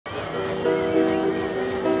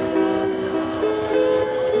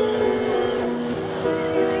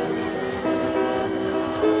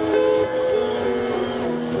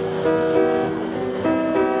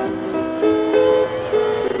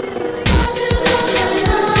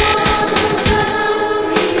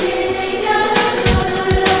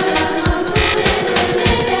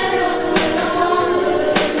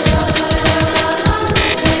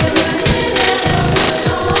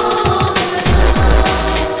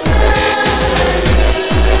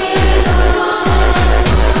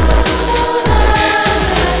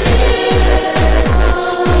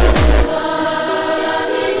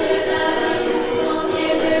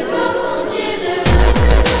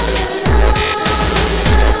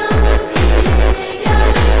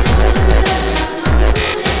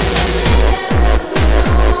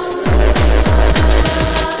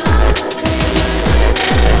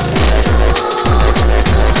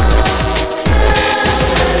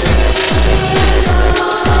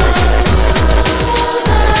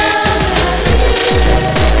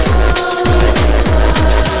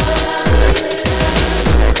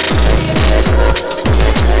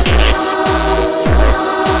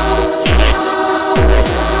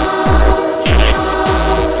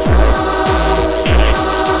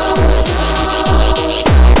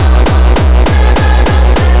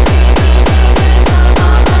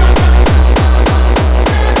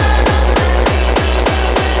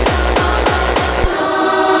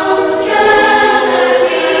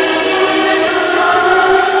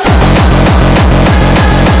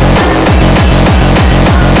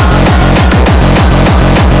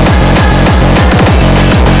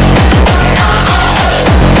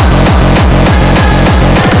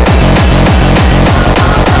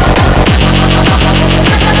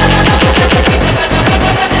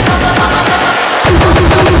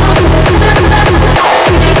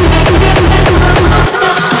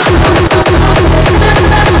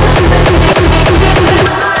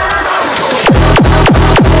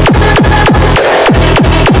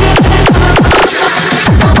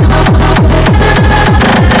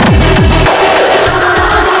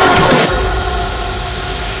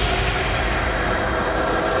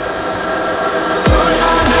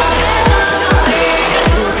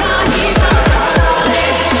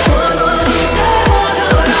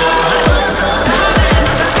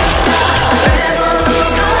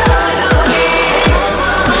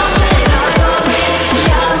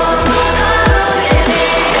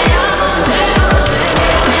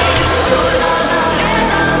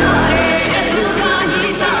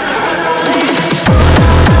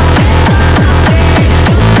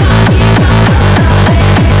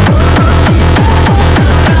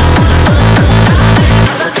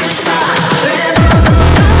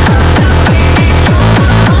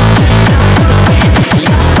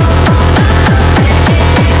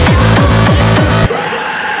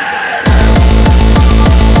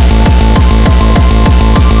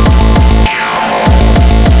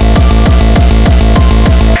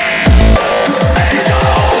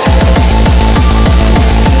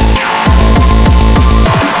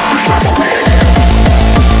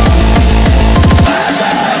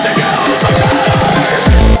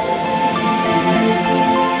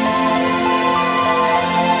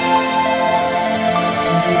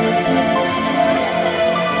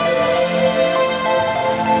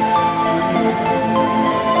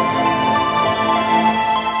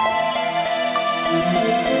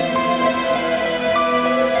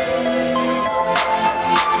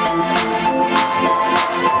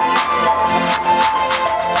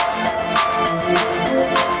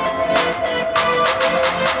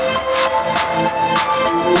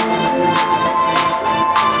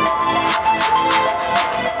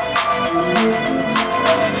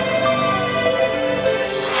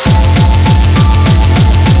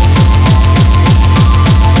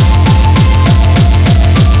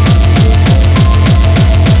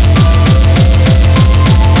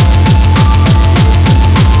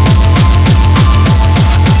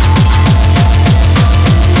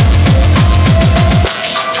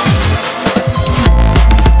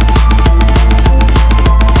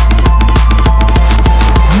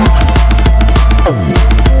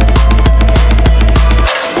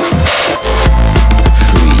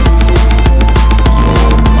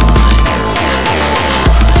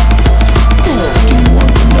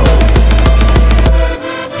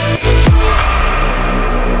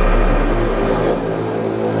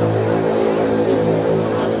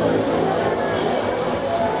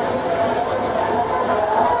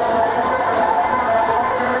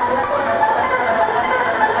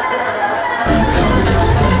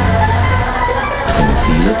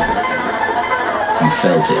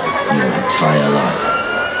felt it your entire life,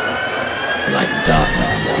 like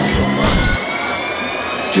darkness in your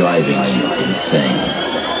mind, driving you insane.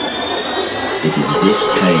 It is this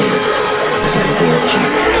pain that has brought you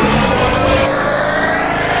to me.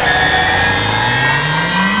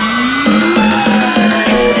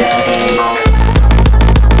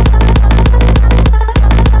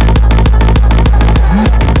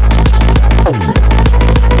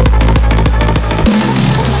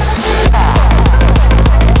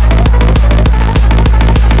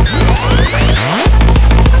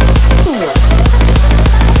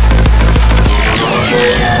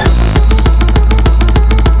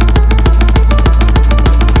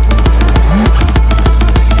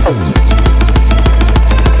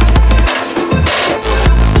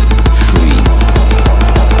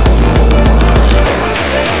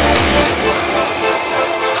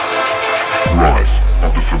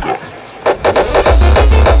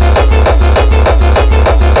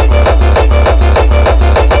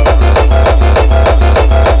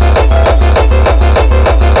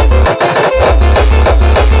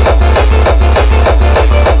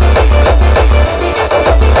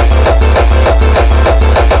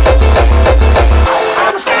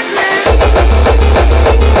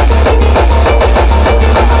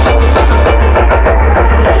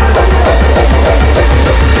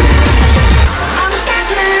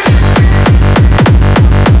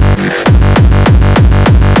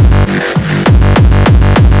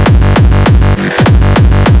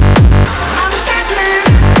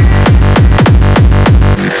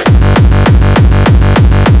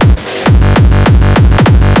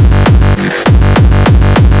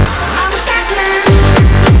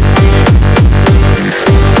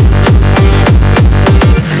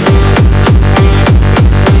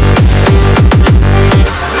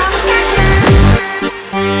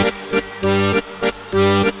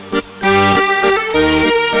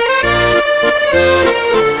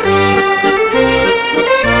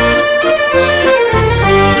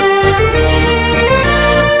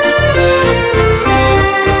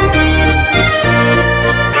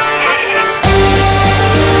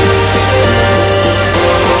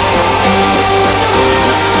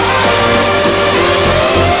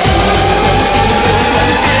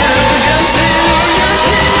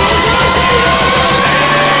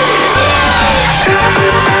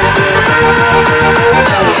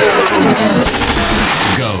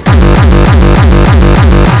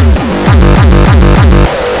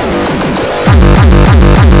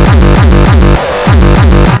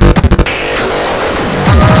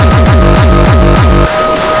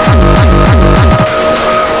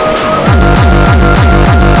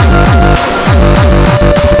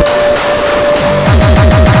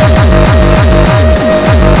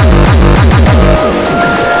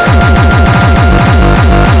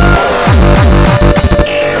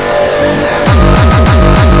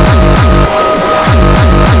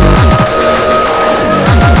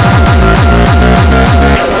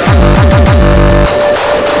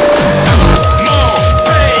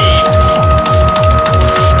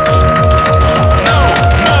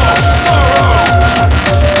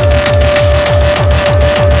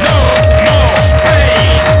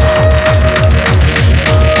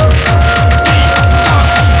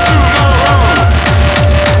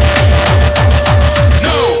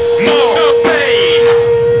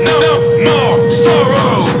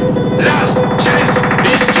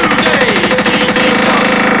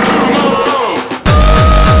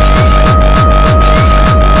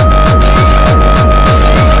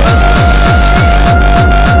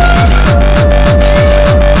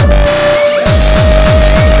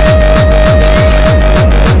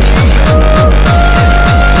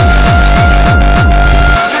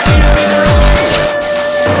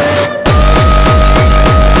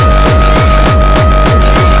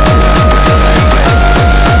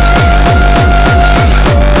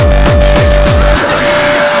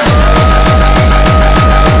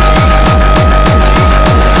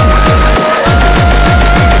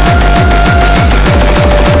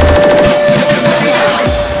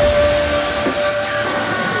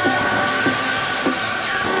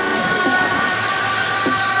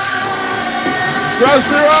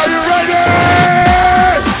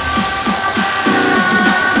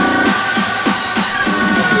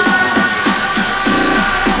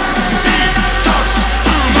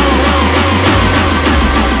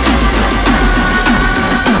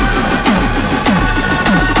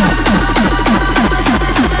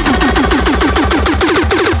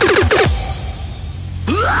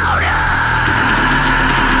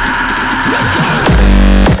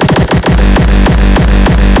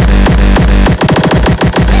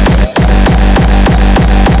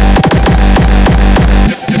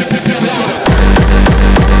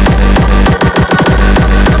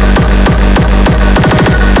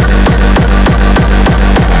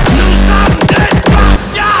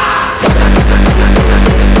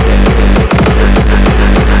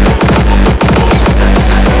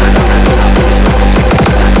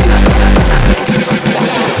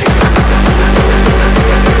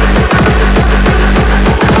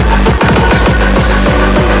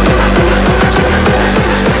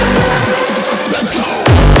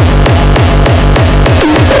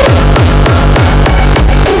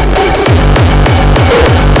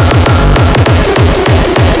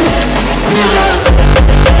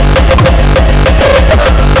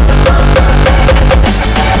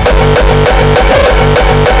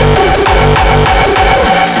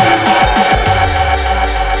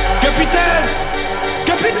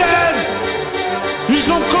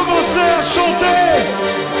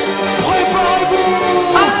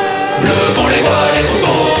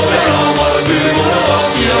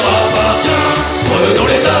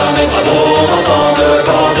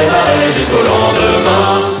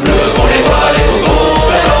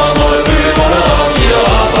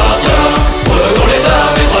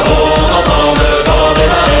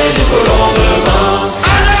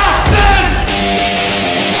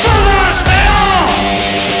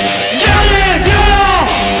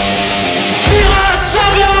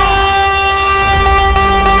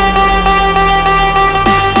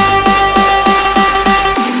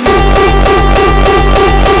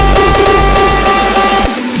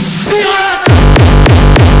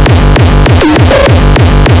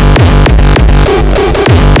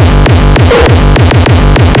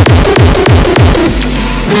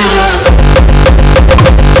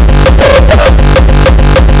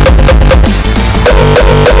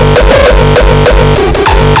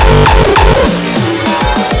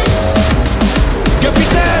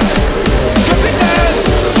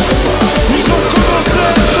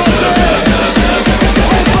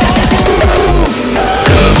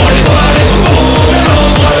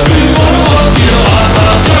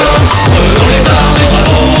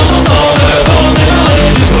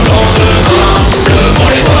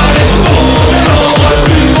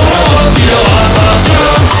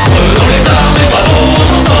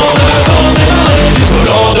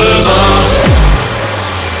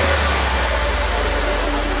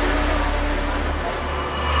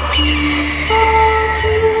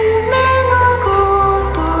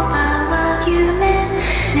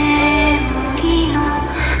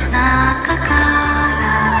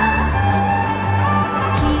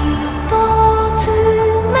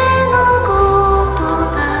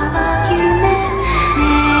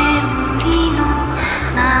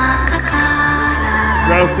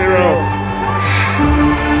 Zero.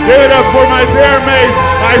 Give it up for my dear mate,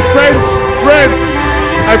 my French friend.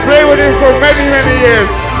 I played with him for many, many years.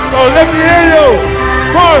 So let me hear you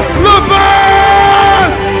for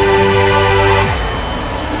Lupus!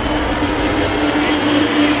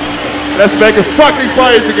 Let's make a fucking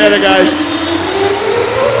party together, guys.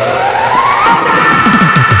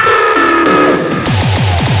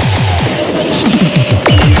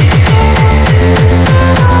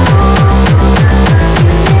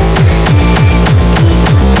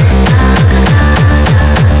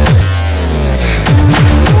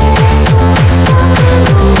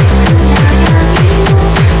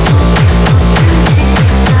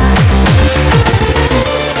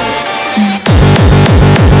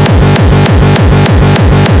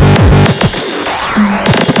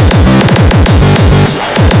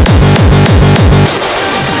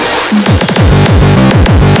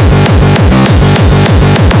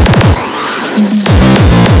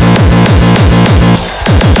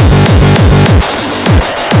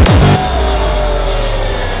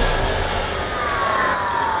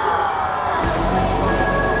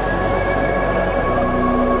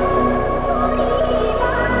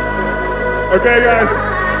 Okay, guys,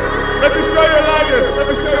 let me show you lighters. Let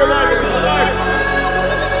me show you lighters. Lights.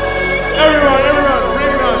 Everyone,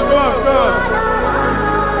 bring it on. Come on.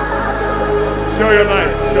 Show your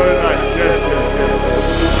lights. Yes.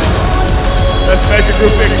 Let's make a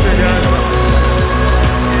good picture, guys.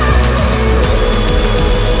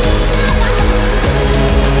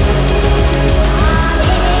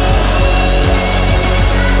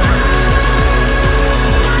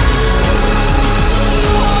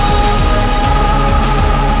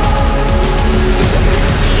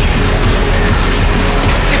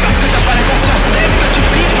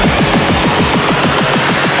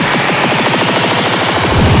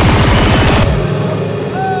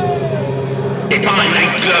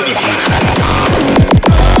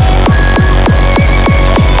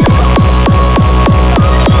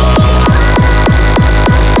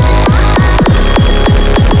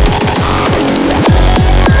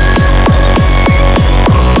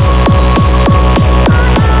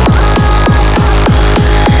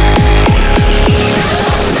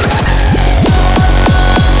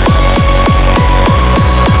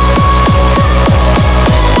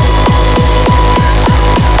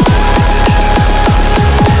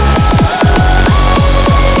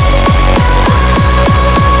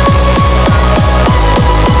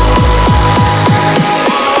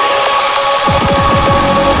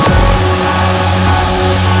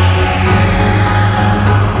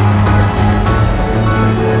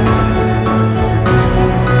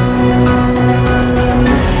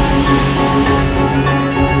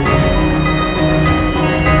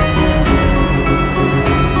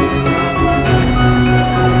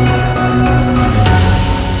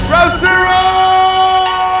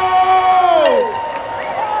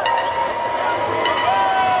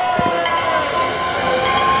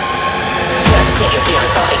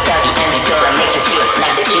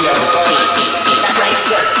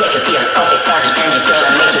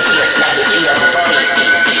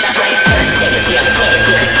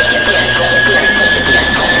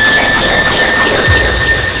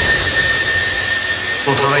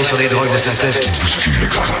 On travaille sur des drogues de synthèse qui bousculent le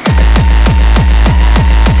crâne.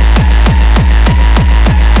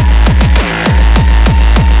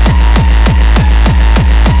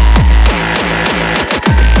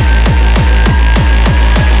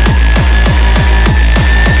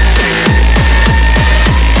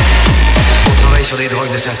 On travaille sur des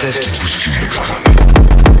drogues de synthèse qui bousculent le crâne.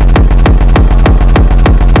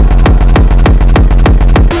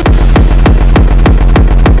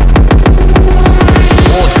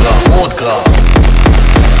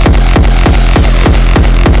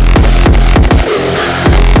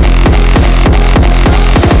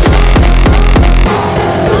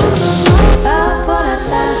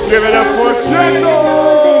 Give it up for Jingle!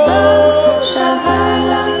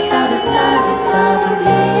 J'avale un quart de tasse histoire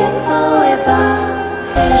d'oublier haut et bas.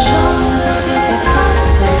 Les gens et tes phrases,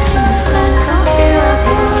 celles qui me freinent quand tu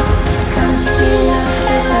aboies. Comme si la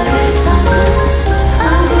fête avait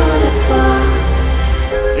un bout de toi.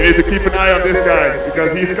 You need to keep an eye on this guy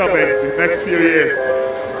because he's coming in the next few years.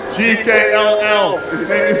 JKLL. His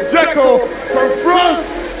name is Jekyll from France.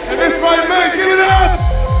 And this is my man. Give it up!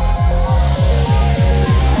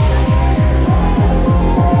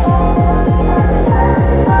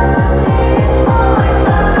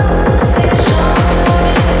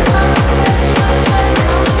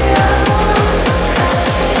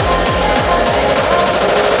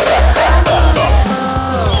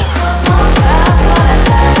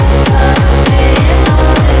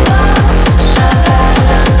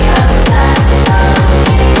 J'avale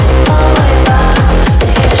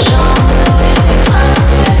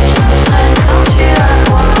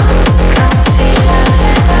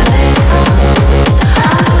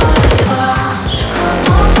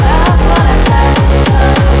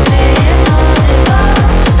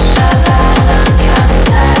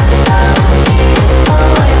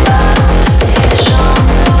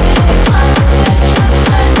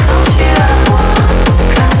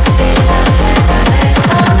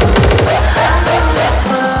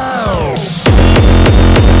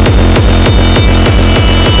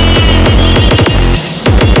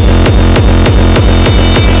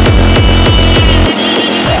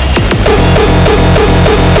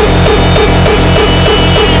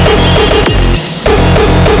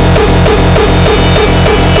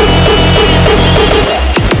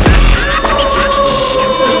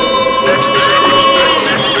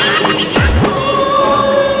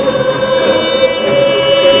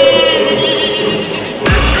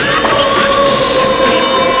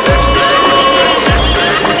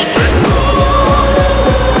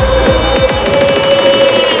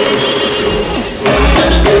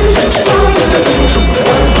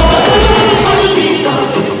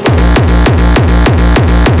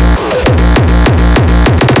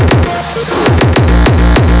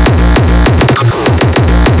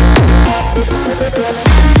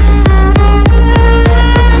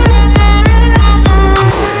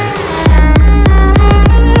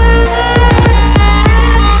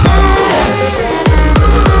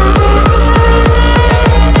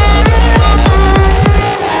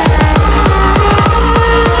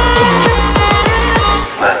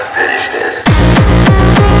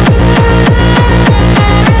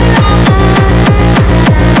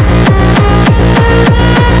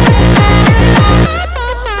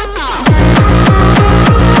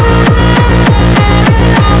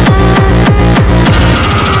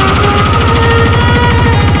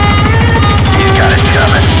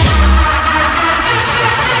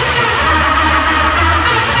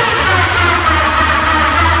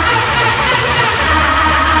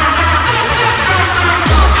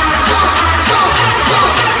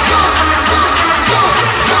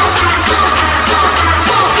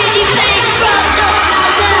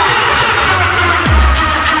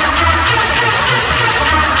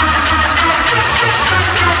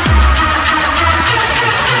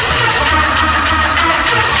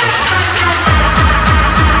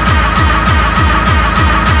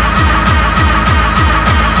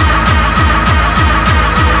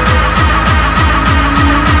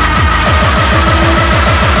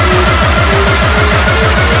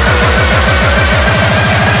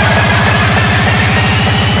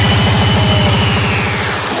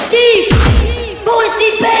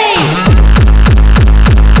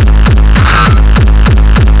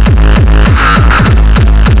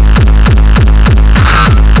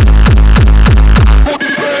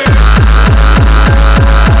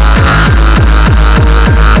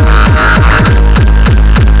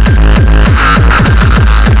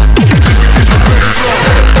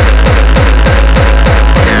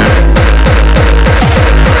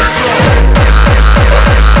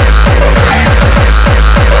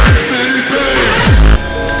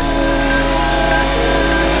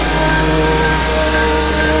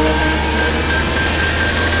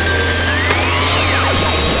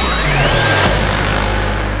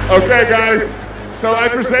Okay, guys. So I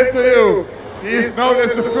present to you. He is known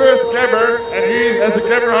as the first gabber, and he has a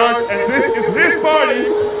gabber heart, and this is his party.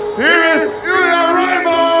 Here is Ilja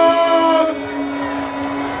Reiman!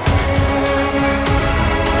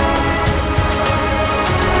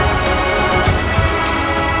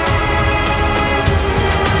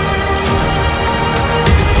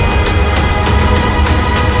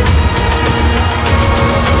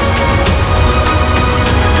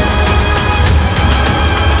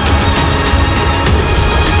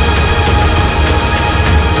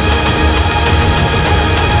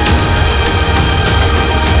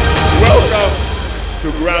 To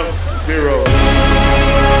ground zero.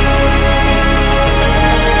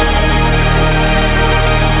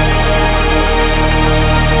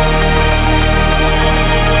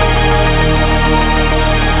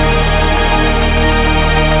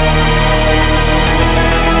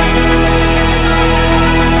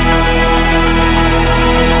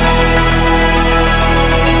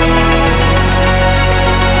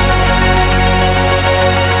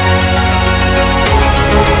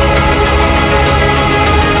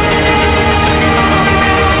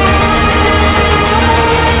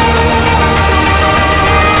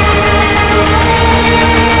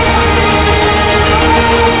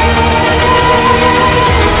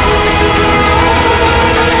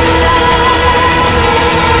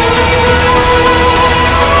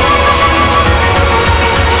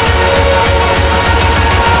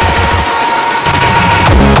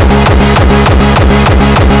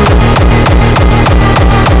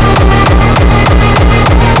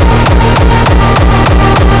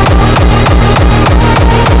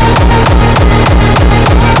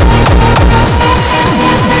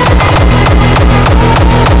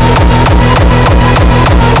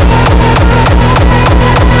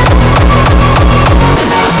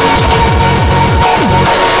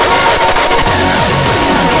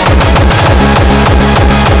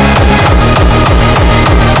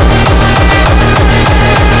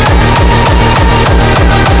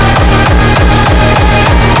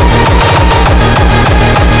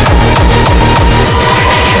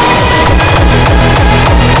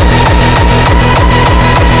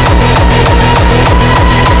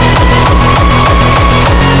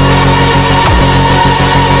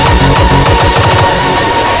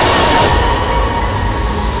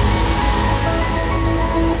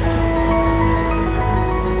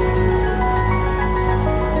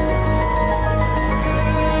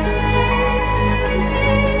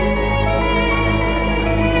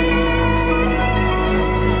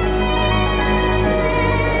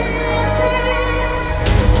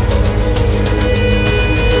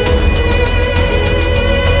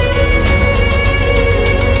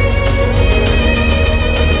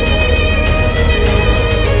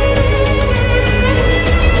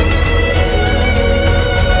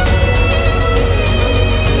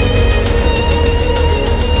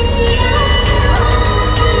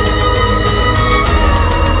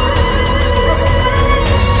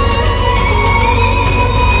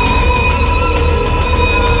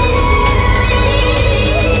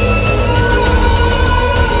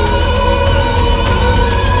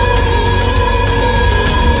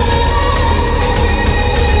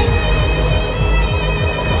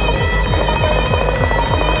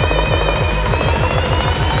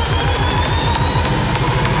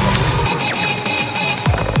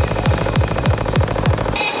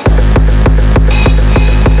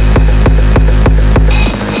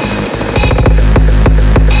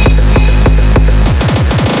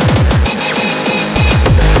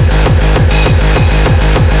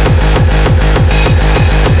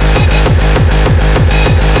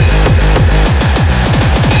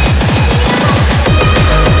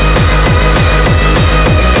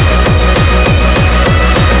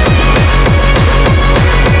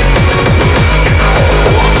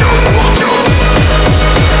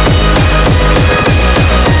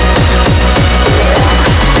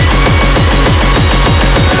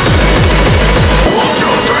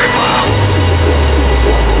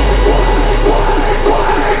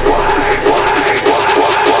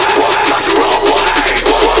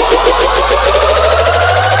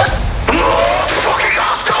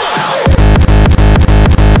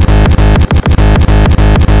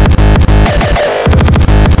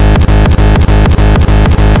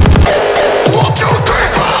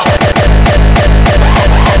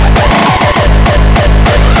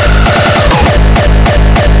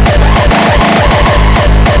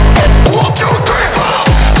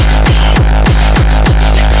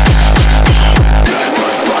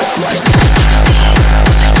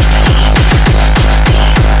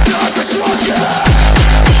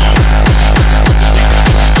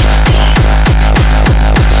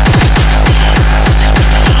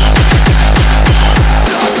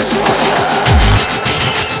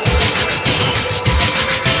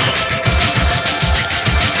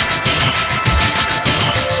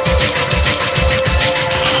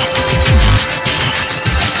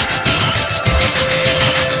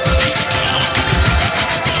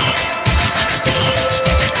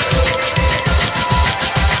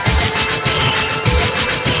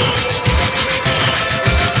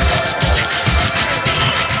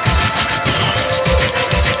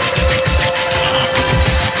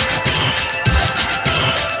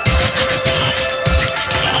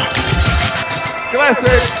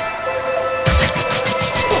 classic.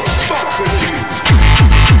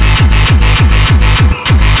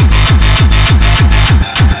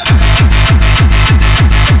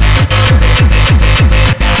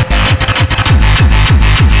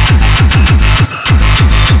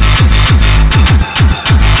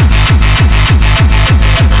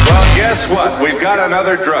 Well, guess what? We've got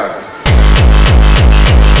another drug.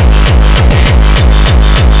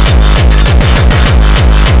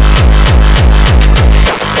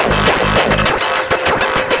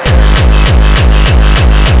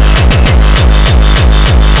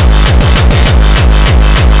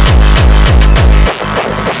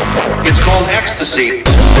 It's called ecstasy.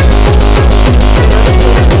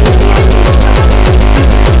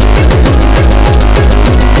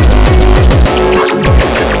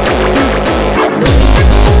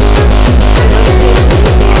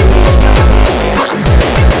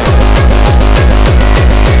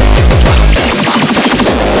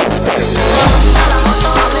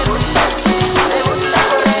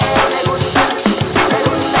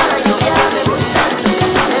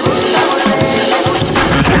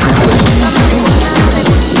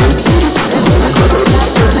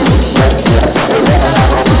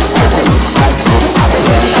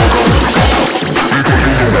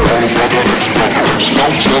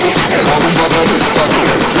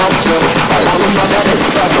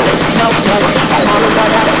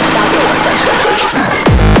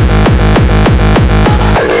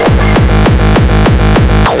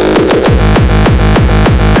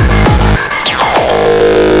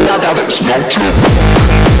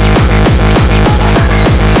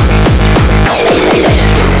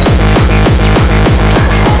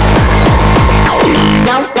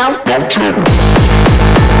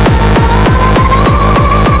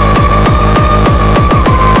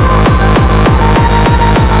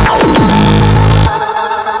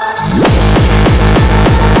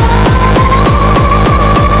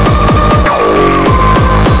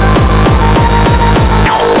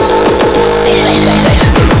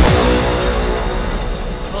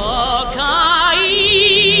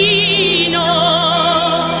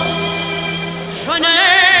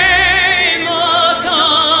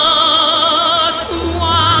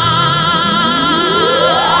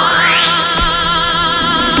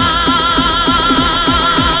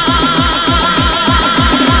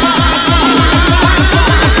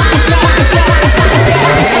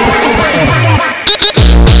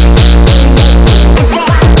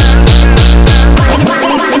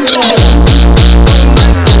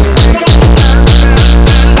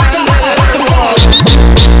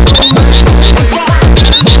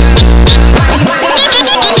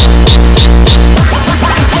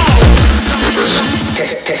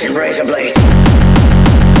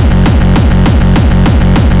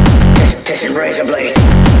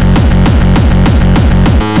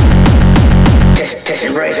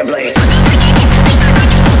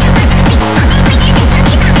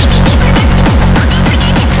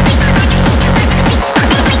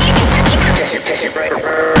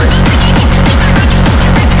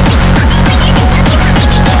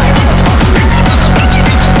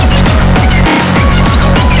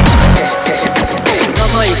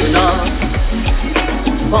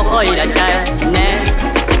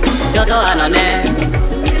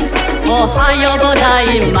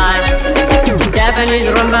 Japanese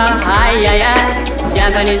rumba, ay ay ay.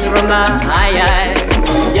 Japanese rumba, ay ay.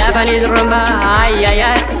 Japanese rumba, ay ay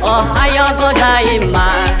ay. Ohayo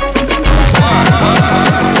gozaimasu.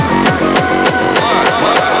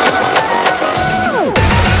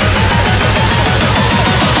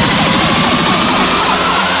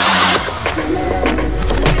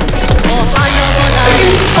 Are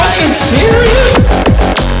you fucking serious?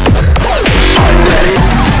 I'm ready.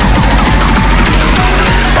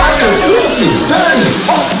 Fucking filthy, dirty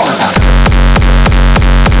fuckfucker.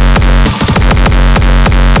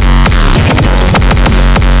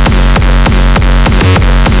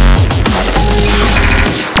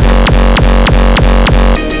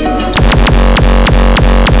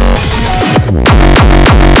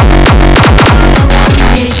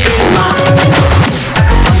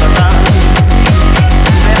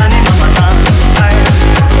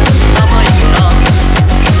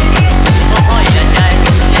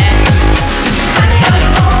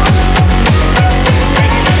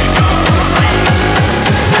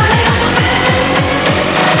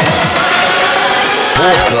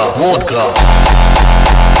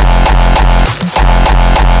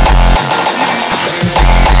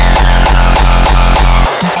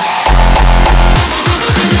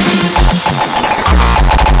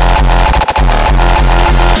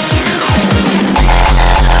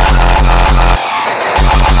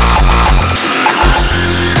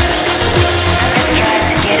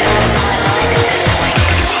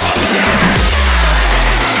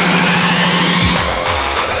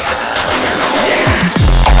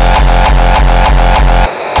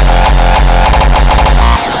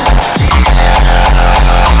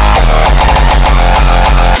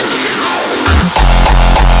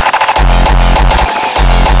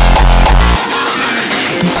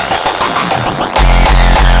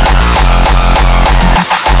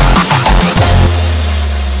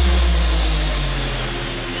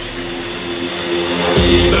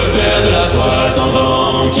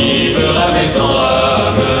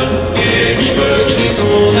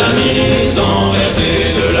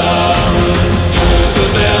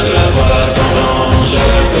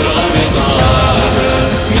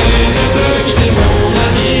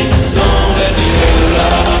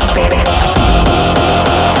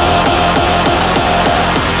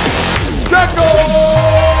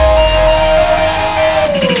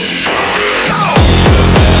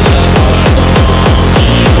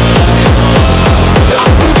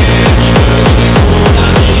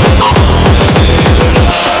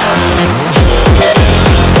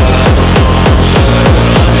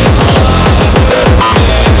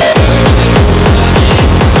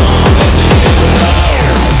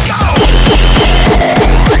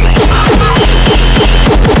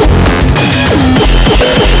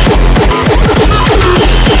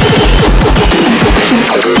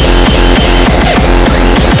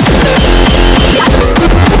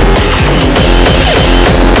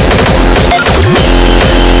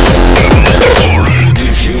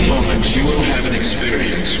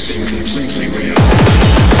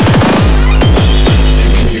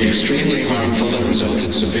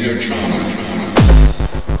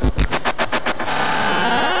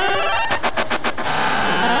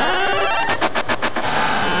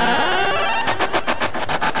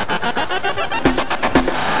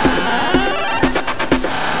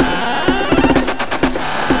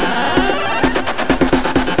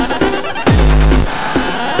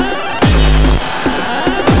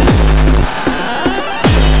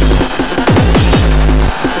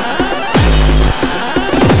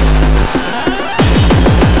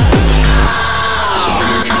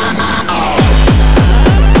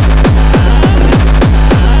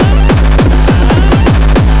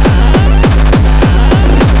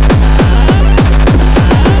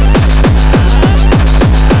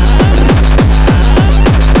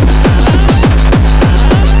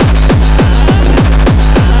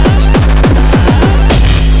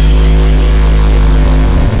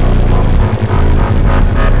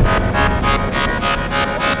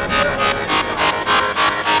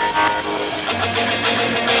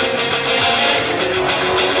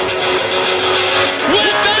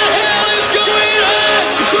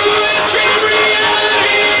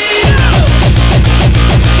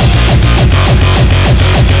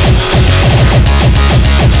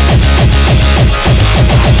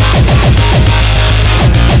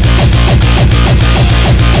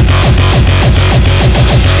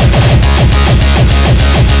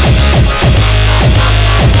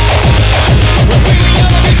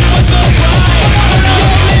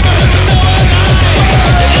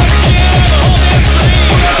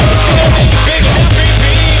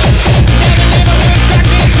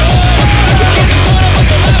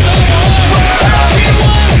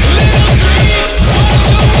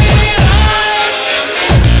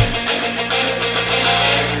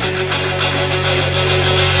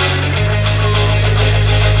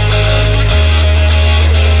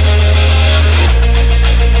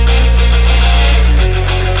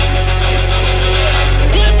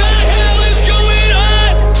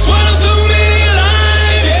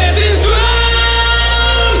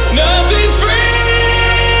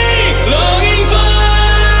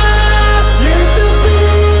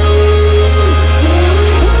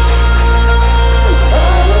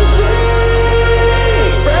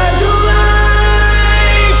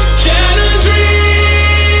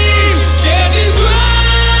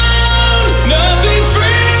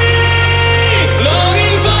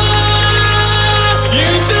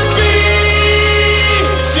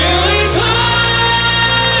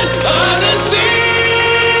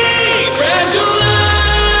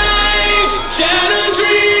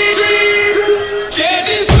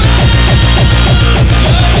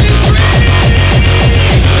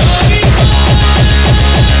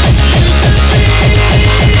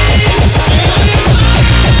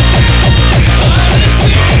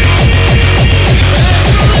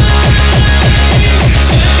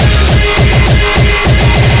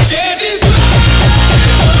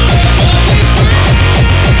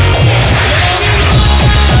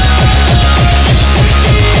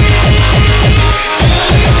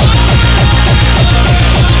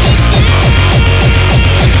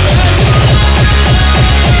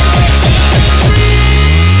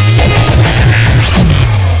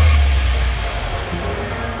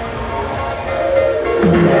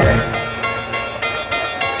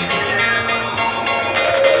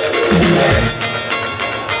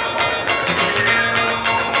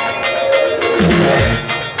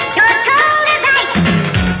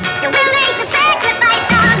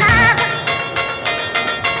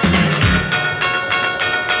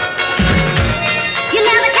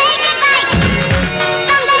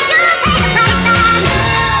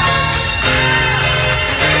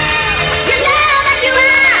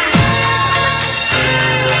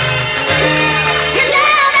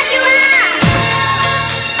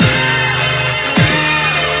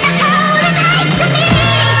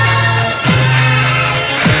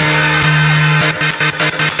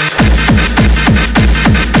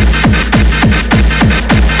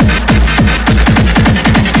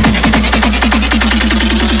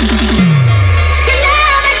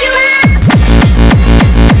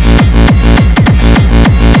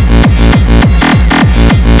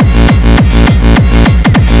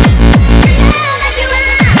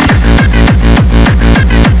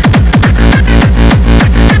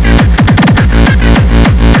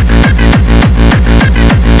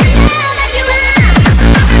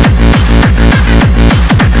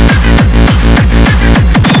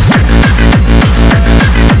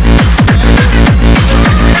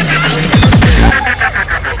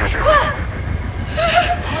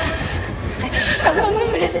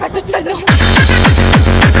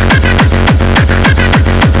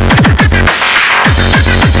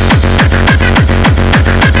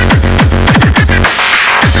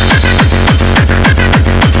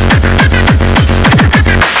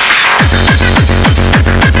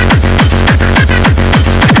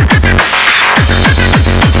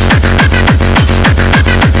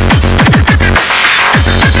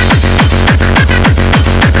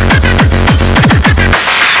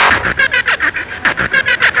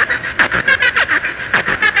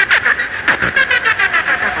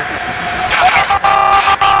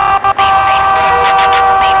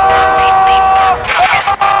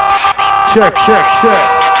 Check.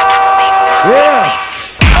 Yeah.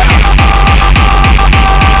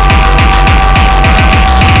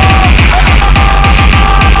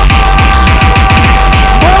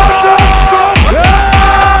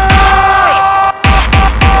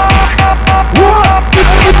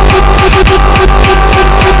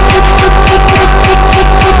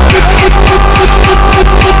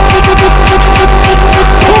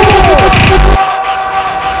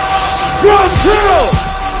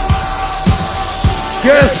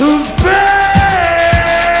 Guess who's back?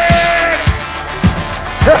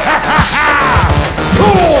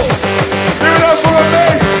 Cool! Give it up for the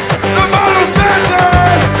mate, the Model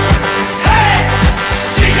Madness! Hey!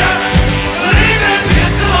 Chica, leave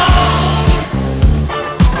it alone!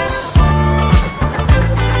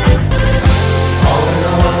 All in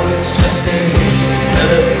all, it's just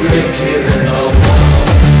another brick in the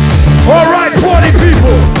wall. Alright, party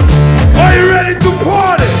people! Are you ready to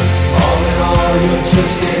party?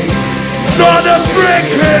 Not a brick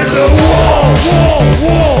in the wall.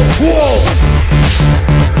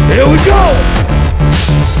 Here we go.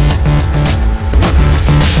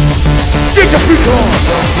 Get your feet on.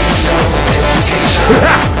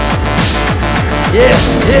 Yeah.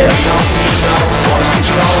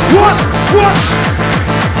 What?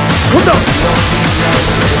 Hold up.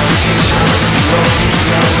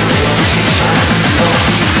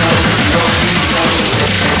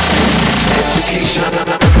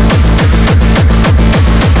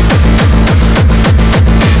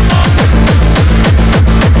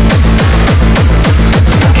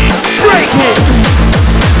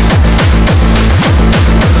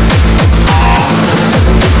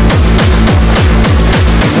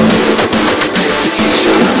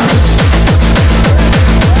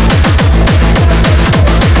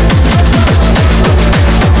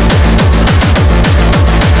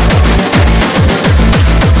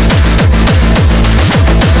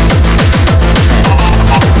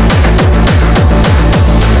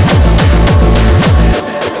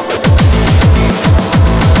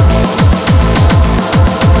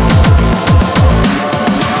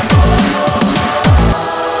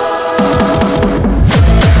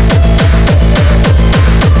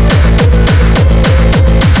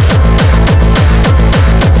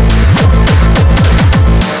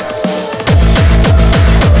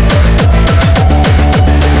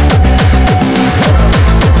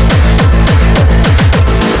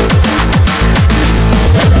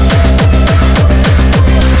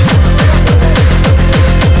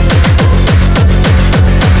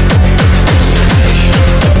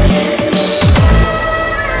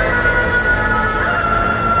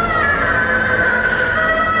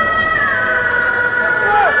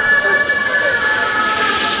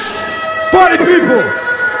 Party people,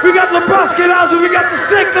 we got the Bask and we got the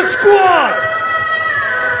Sickest Squad.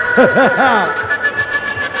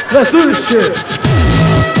 Let's do this shit.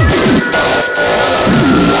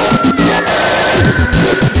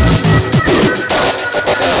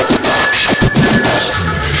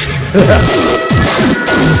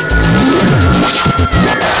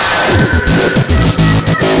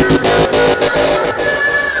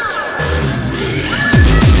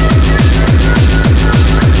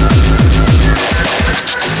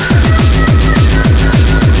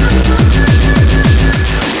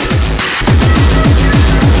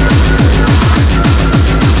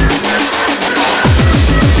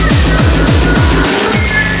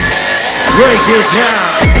 Break it down.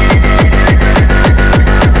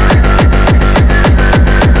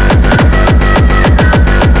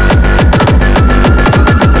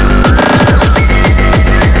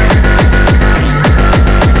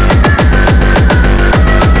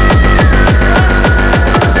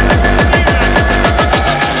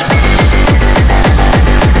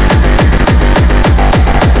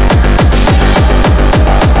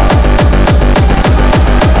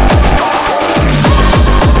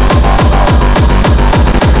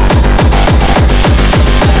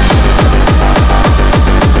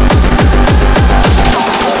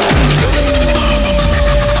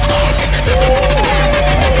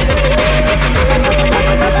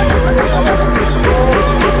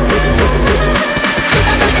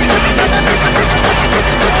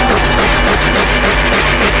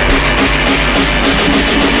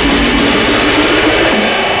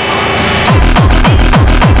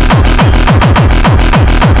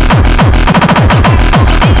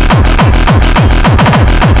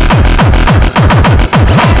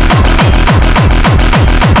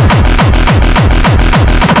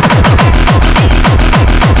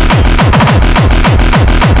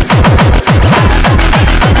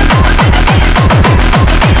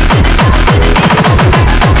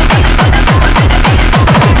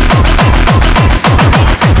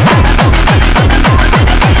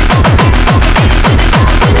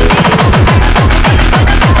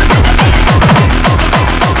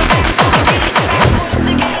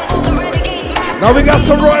 Now we got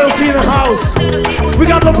some royalty in the house. We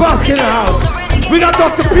got the Bask in the house. We got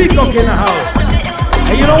Dr. Peacock in the house.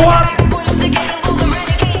 And you know what?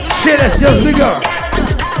 Shit, that's just bigger.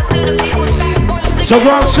 So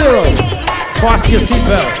ground zero, fasten your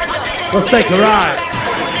seatbelt. Let's take a ride.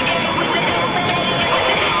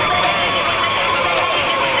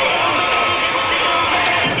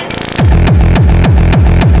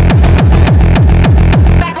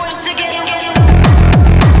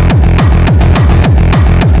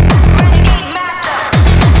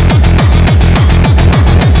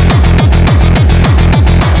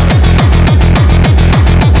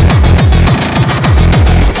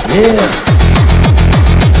 Yeah.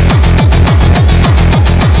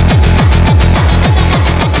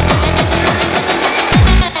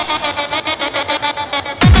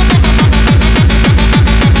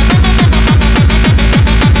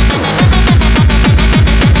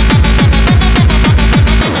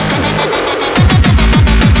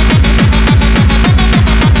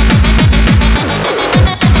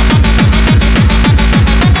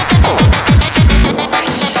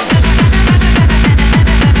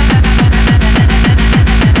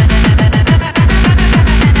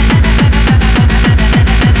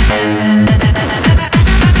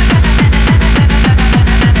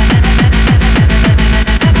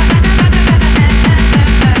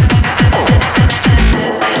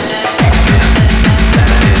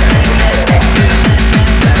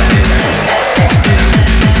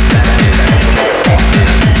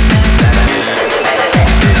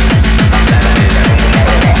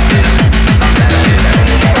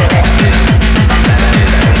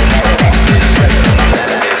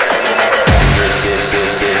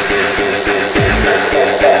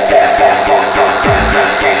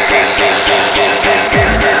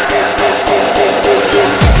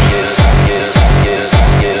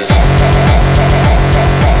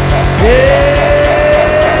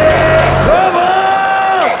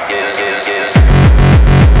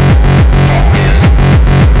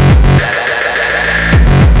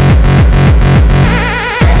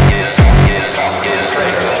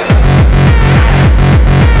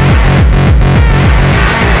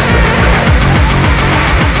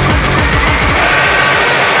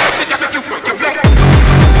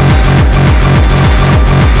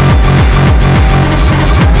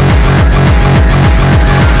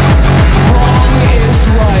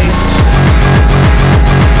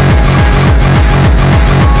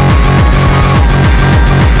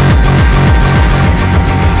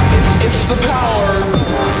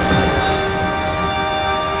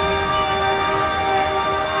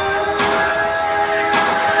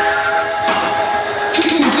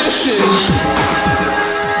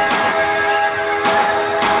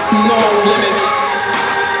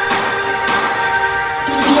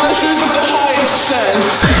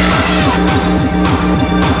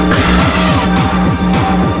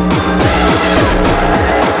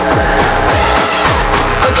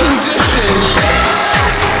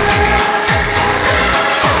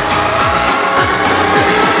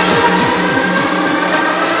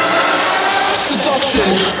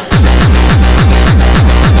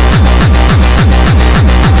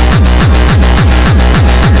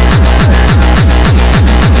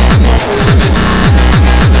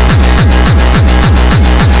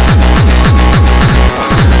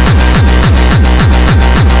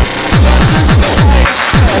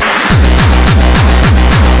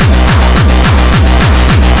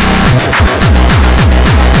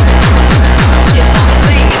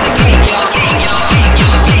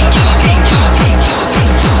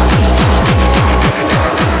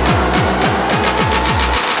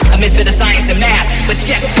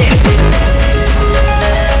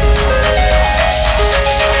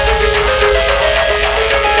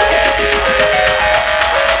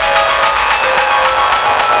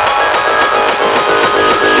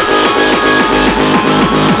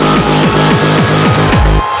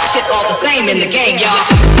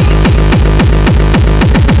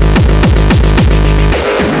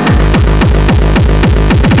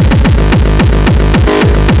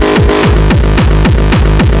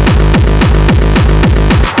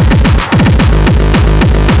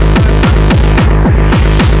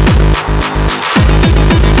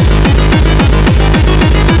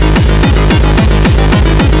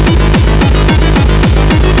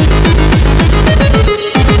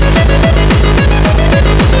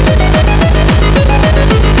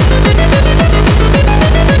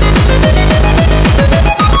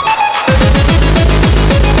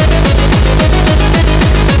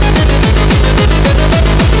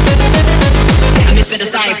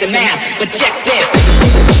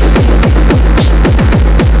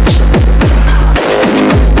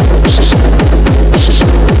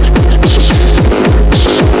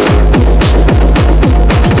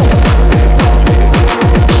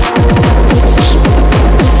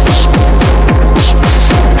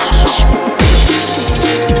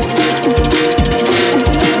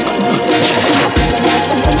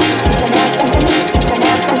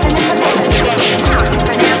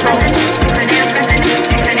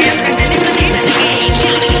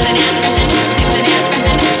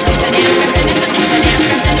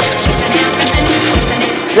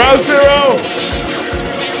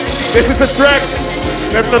 This is a track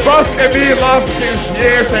that the Bask and me love since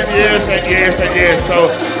years and years and years and years. So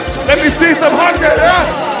let me see some hunger,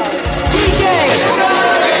 yeah? DJ!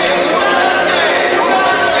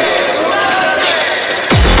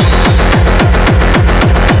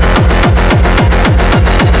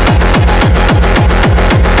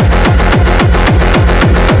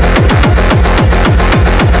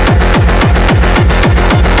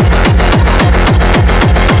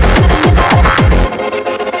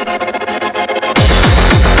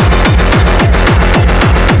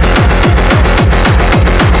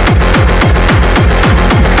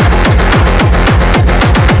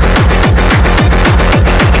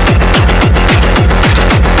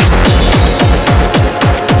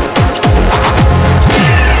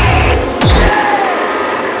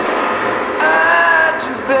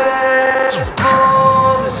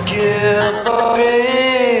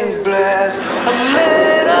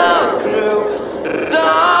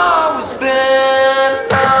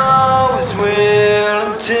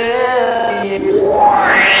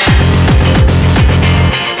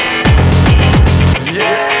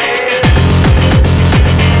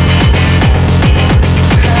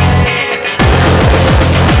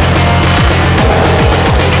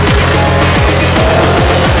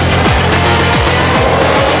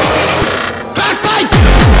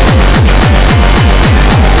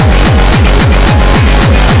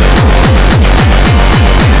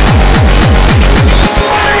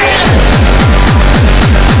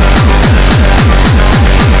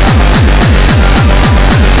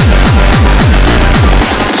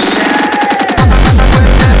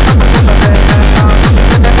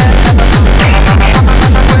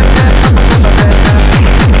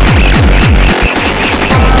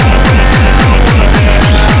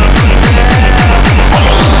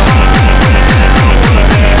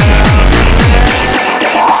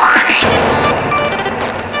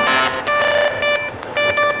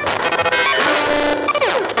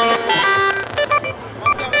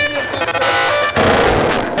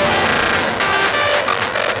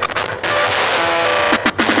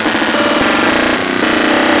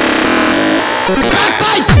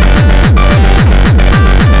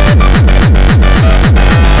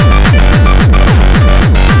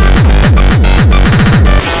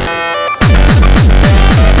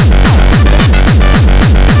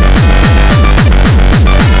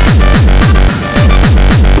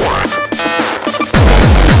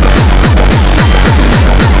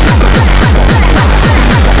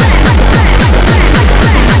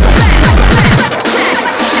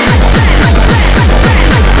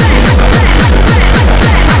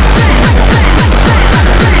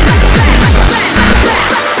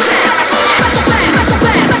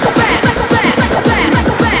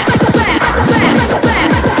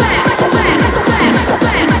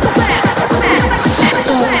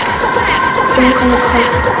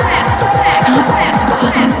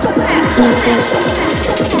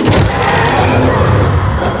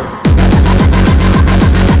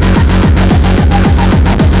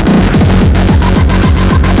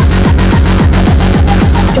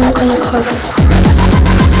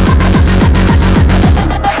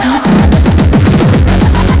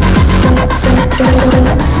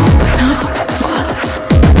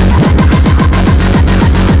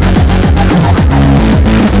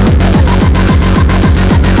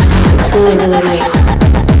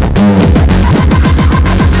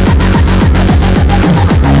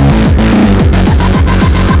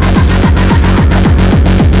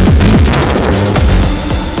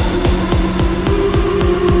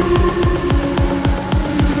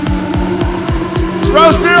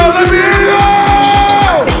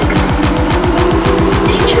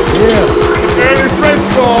 Early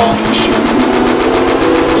Frenchcore.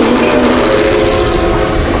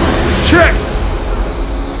 Check.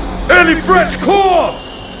 Early Frenchcore.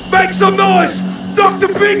 Make some noise. Dr.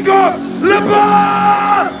 Peacock,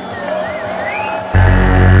 Bask.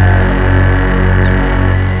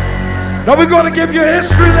 Now we're going to give you a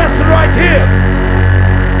history lesson right here.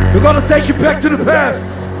 We're going to take you back to the past.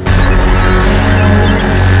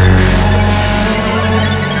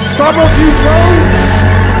 Some of you know,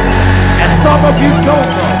 and some of you don't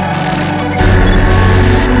know.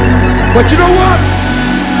 But you know what?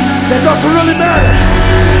 That doesn't really matter.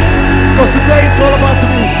 Because today it's all about the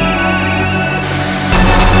music.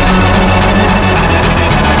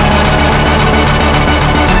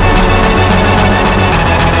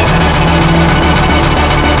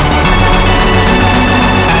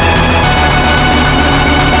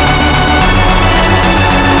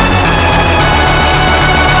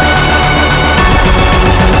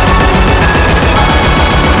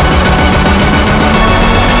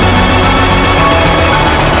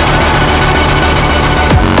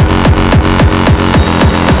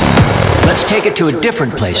 Let's take it to a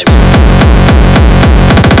different place.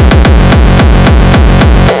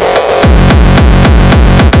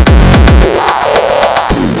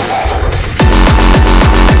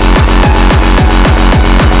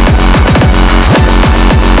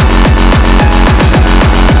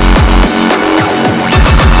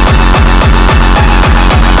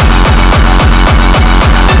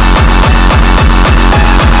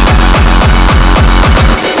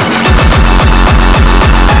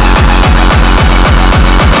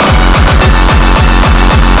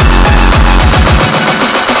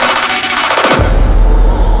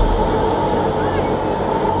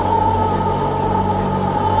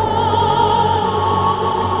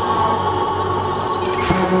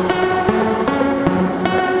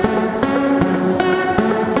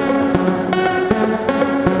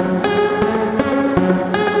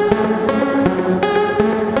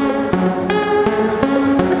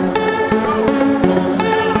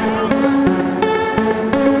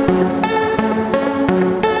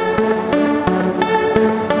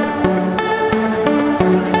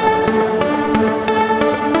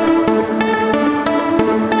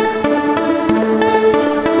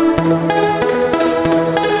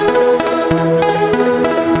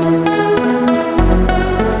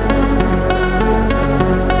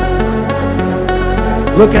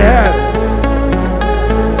 Look ahead.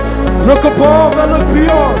 Look above and look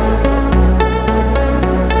beyond.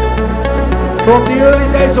 From the early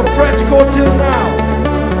days of Frenchcore till now,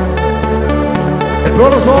 it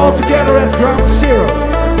brought us all together at ground zero.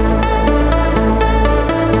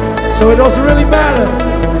 So it doesn't really matter,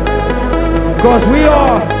 because we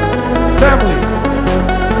are family.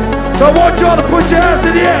 So I want y'all to put your hands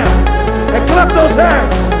in the air and clap those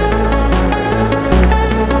hands.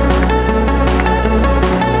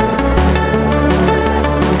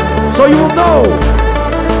 So you will know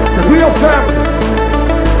that we are family.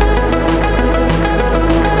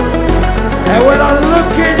 And when I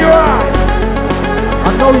look in your eyes, I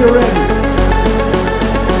know you're ready.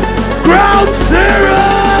 Ground zero!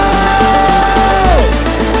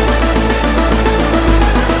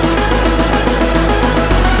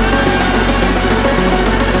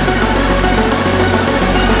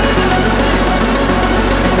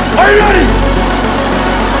 Are you ready?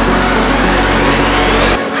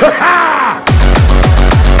 Ha-ha!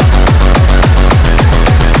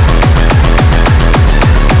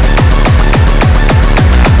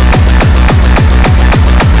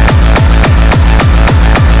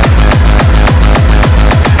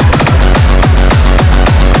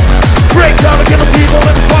 Break down again the people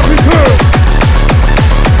and spot return.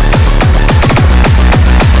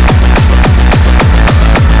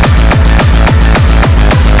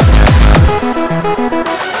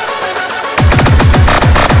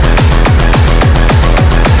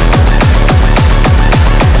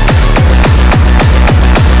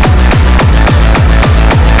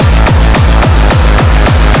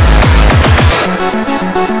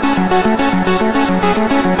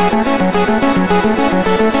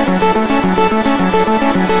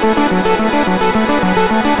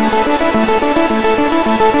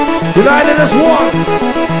 United as one.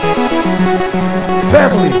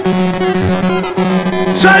 Family.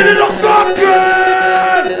 Zijn er nog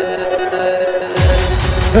wakker?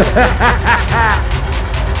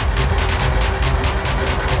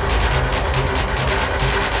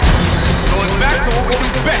 Going back to what we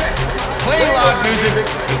do best. Playing loud music,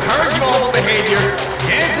 encouraging awful behavior,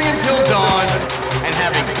 dancing until dawn, and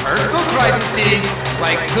having personal crises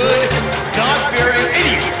like good, God-fearing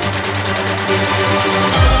idiots.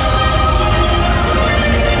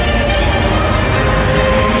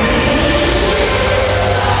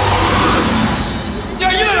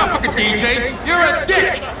 You're not a fucking DJ, you're a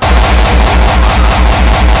dick!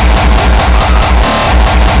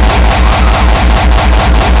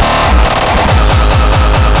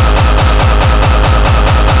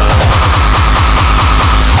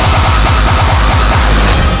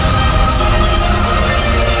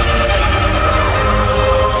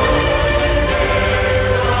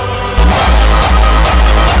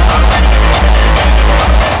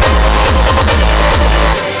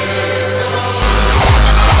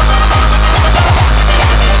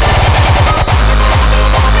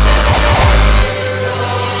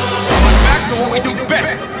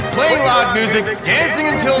 Music, dancing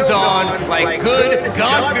until dawn, like good,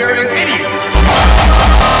 God-fearing idiots.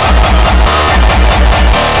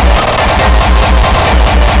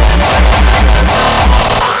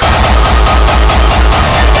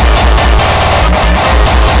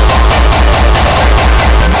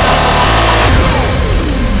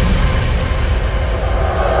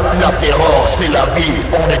 La terreur, c'est la vie,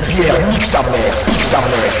 on est fiers, nique sa mère, nique sa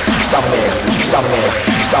mère, nique sa mère.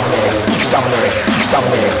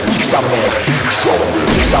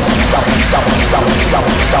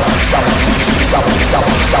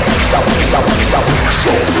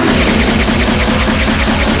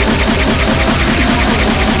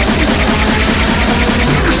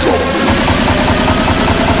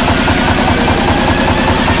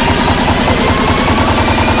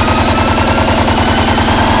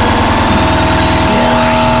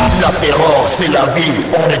 La terreur, c'est la vie,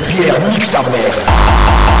 on est fiers, nique sa mère.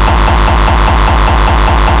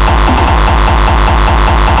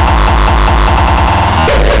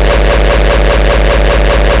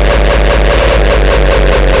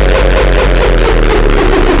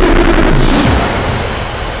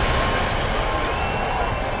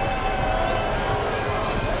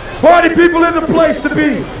 Party people in the place to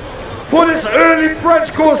be for this early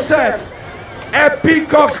Frenchcore set at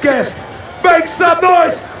Peacock's guest. Make some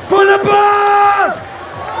noise for the Bask!